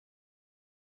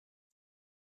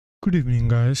Good evening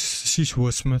guys, this is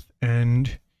Wordsmith,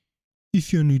 and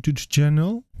if you're new to the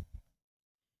channel,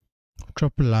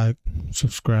 drop a like,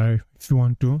 subscribe if you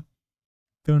want to,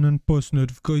 turn on post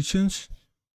notifications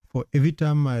for every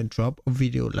time I drop a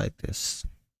video like this.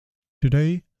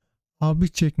 Today I'll be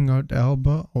checking out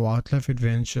Alba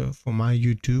Adventure for my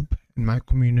YouTube and my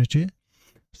community,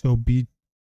 so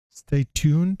stay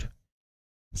tuned,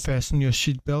 fasten your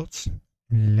seatbelts,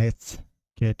 and let's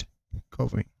get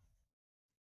going.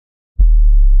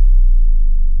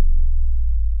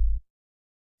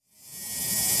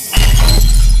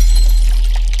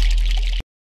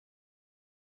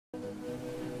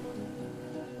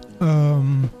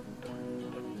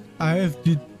 I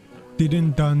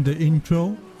didn't done the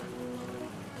intro,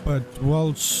 but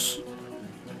whilst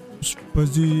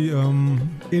busy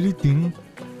editing,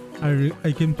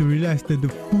 I came to realize that the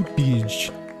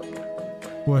footage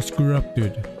was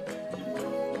corrupted.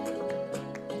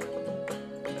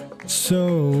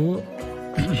 So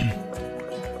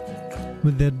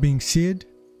with that being said,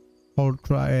 I'll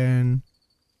try and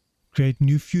create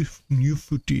new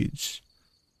footage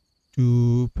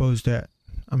to post that.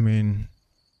 I mean,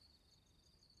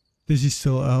 this is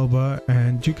still Alba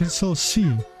and you can still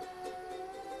see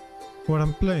what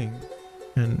I'm playing,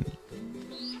 and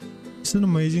it's an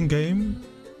amazing game.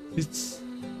 It's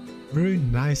very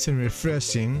nice and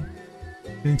refreshing,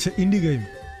 and it's an indie game,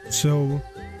 so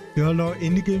if you're an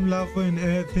indie game lover and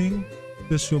everything,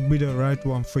 this will be the right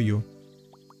one for you.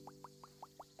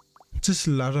 Just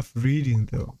a lot of reading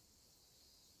though.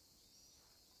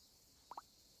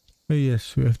 But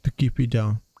yes, we have to keep it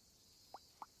down.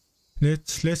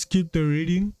 Let's keep the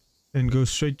reading and go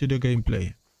straight to the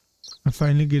gameplay. I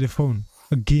finally get a phone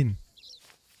again.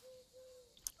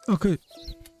 Okay.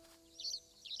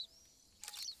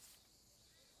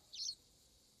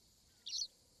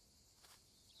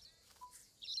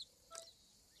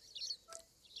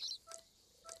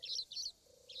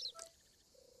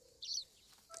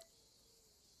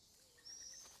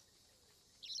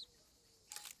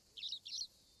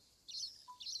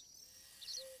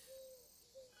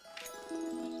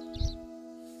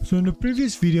 So in the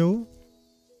previous video,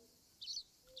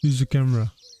 use the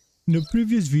camera. In the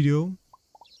previous video,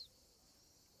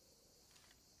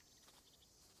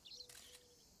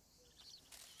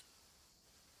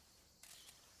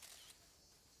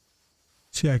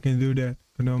 see, I can do that,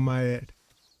 but on my head.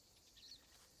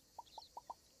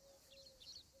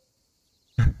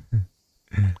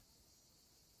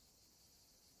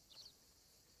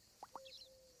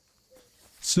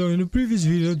 So in the previous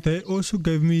video, they also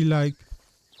gave me like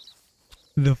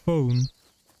the phone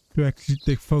to actually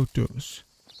take photos.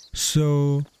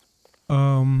 So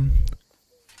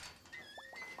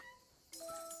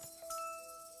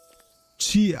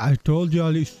see, I told you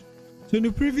all this. So in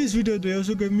the previous video they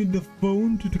also gave me the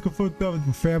phone to take a photo of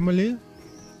the family,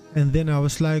 and then I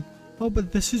was like, oh,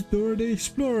 but this is Dora the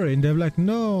Explorer, and they're like,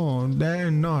 no, they're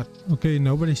not. Okay,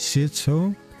 nobody said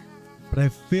so, but I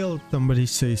felt somebody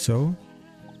say so.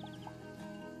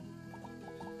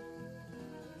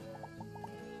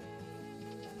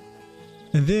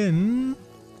 And then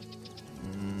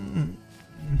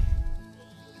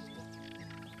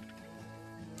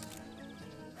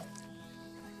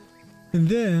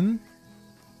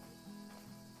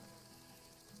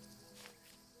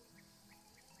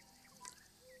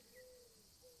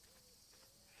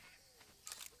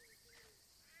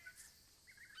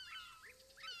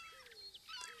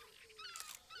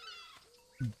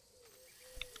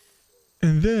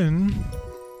and then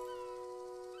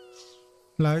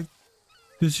like,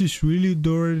 this is really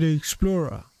Dora the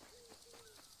Explorer,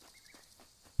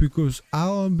 because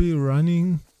I'll be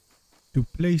running to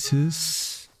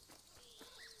places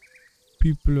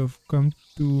people have come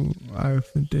to. Are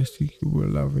fantastic, you will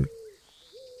love it.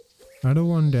 I don't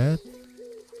want that.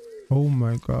 Oh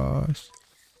my gosh.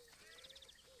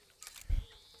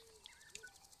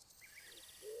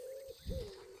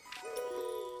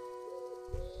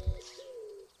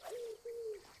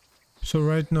 So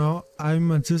right now I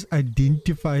must just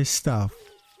identify stuff.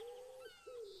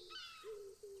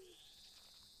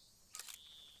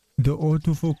 The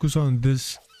autofocus on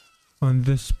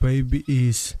this baby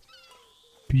is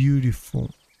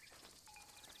beautiful.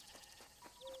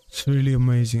 It's really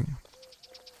amazing.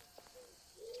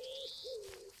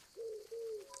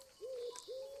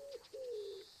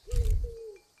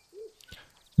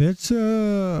 That's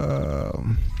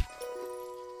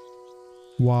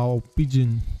wow,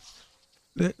 pigeon.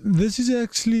 This is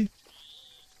actually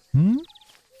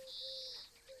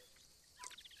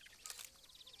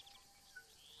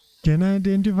Can I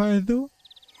identify though?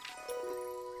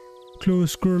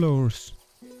 Close crawlers.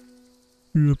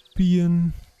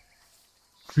 European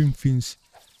green fins.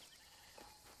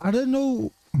 I don't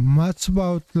know much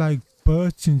about like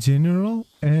birds in general,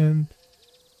 and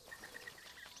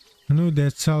I know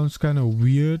that sounds kind of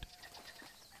weird.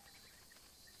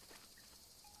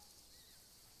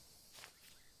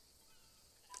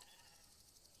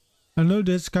 I know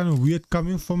that's kind of weird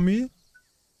coming from me.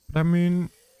 I mean,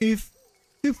 if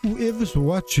whoever's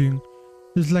watching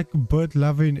is like a bird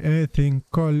loving anything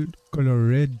called a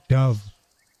red dove.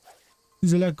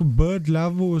 Is it like a bird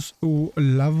lover or a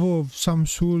lover of some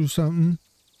sort or something?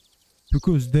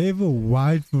 Because they have a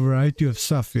wide variety of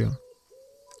stuff here.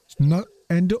 It's not,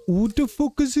 and the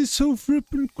autofocus is so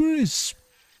flippin' crisp.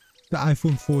 The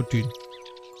iPhone 14.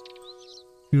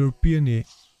 European here.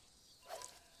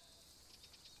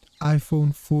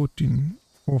 iPhone 14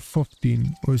 or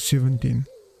 15 or 17.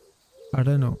 I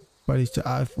don't know, but it's the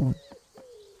iPhone.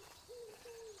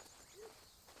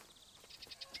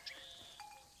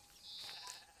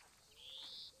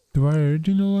 Do I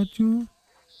already know what you?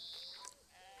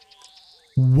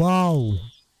 Wow!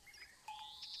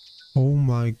 Oh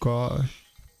my gosh!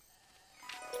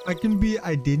 I can be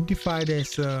identified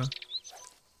as a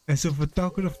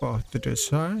photographer after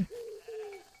this, right?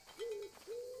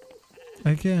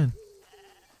 I can.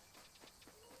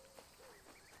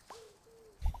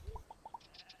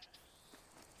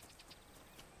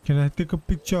 Can I take a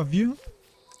picture of you?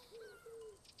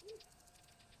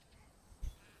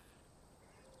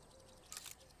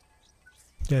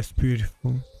 That's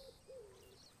beautiful.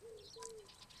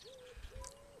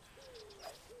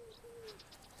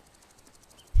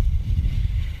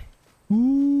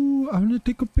 Ooh, I wanna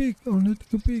take a pic. I wanna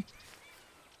take a pic.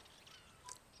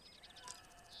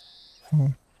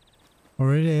 Oh,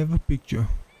 already have a picture.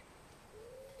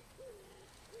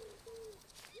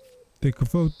 Take a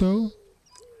photo.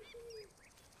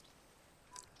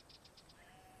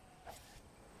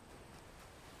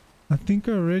 I think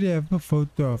I already have a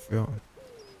photo of you.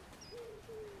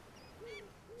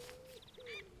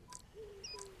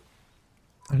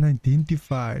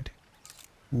 Unidentified.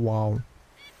 Wow.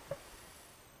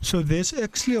 So there's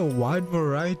actually a wide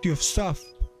variety of stuff.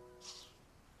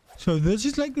 So this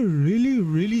is like a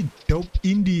really dope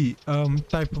indie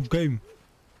type of game.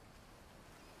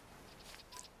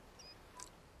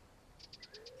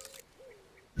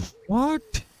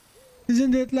 What?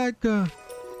 Isn't that like a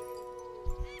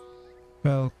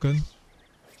falcon?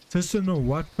 Just don't know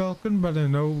what falcon, but I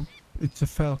know it's a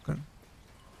falcon.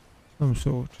 Some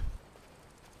sort.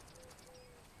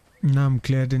 Now I'm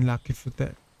glad and lucky for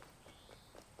that.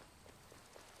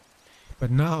 But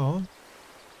now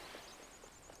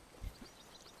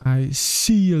I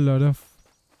see a lot of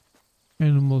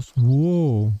animals.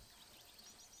 Whoa.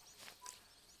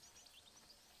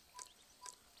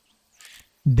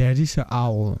 That is an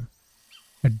owl.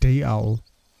 A day owl.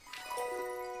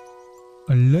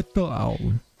 A little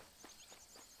owl.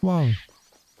 Wow.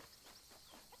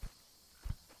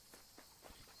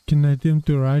 Can I attempt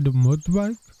to ride a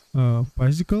motorbike?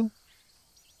 Bicycle?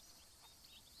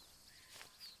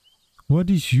 What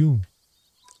is you?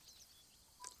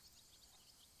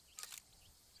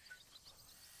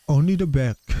 Only the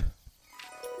back.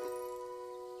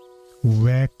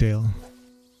 Wagtail.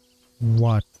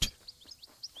 What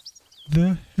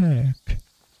the heck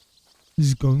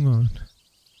is going on?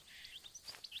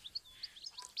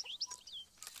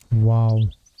 Wow.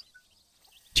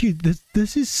 Gee,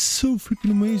 this is so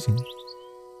freaking amazing.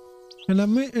 And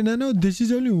I know this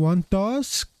is only one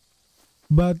task,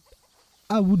 but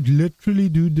I would literally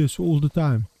do this all the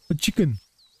time. A chicken.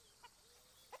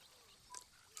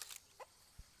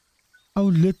 I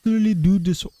would literally do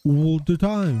this all the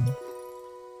time.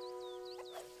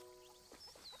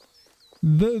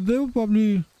 They will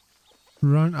probably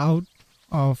run out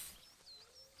of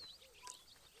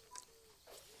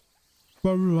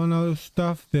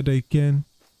stuff that I can.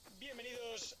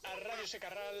 Bienvenidos a Radio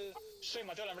Secarral. Soy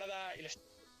Mateo Lambrada y les...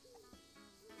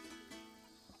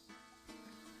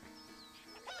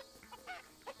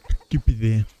 Keep it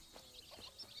there.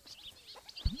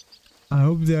 I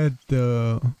hope that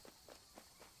the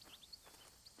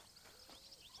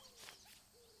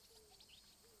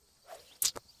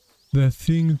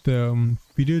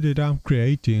video that I'm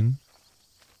creating,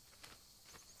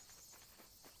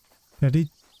 that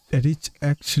it's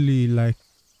actually like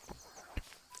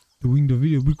doing the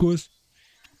video, because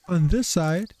on this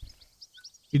side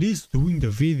it is doing the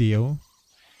video,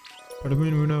 but I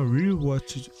mean when I really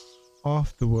watch it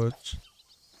afterwards,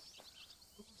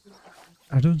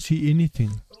 I don't see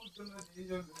anything.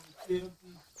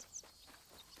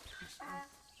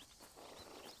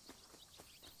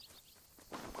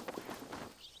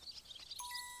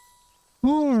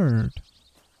 Hard.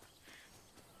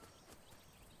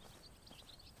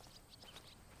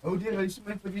 Oh dear, I used to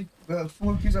make the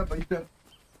focus up like that.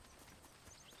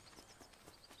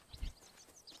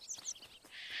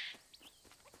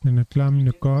 Can I climb in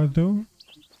the car though?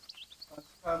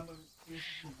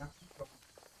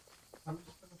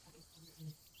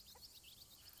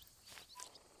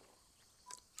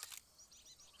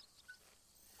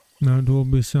 Now there will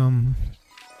be some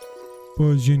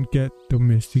Persian cat,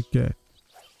 domestic cat.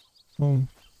 Oh,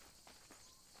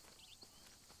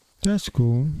 that's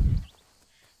cool.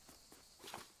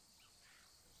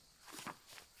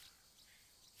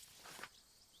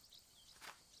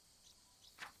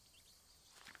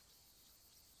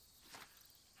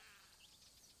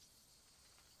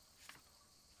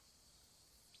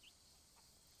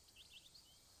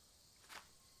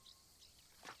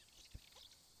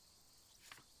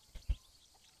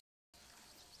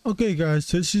 Okay guys,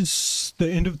 this is the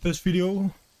end of this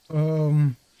video.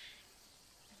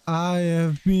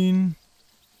 I've been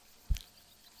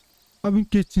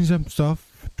getting some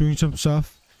stuff, doing some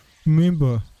stuff.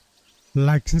 Remember,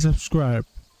 like and subscribe.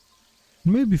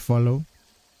 Maybe follow.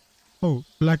 Oh,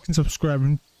 like and subscribe.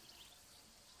 And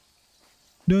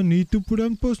don't need to put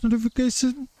on post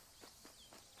notification.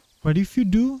 But if you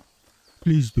do,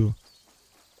 please do.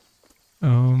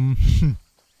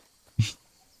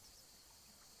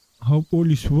 Hope all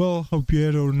is well. Hope you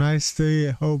had a nice day.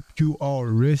 Hope you are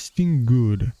resting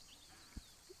good.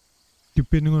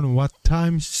 Depending on what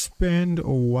time spent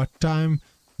or what time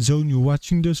zone you're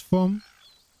watching this from.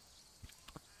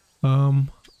 I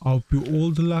hope you all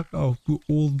the luck. I hope you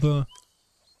all the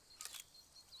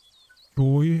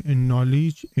joy and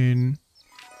knowledge and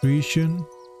creation.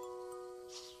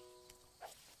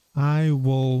 I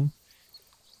will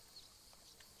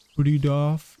put it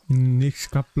off in the next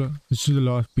couple of... This is the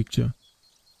last picture.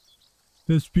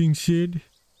 This being said,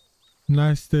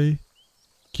 nice day.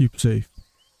 Keep safe.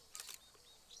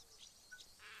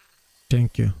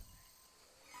 Thank you.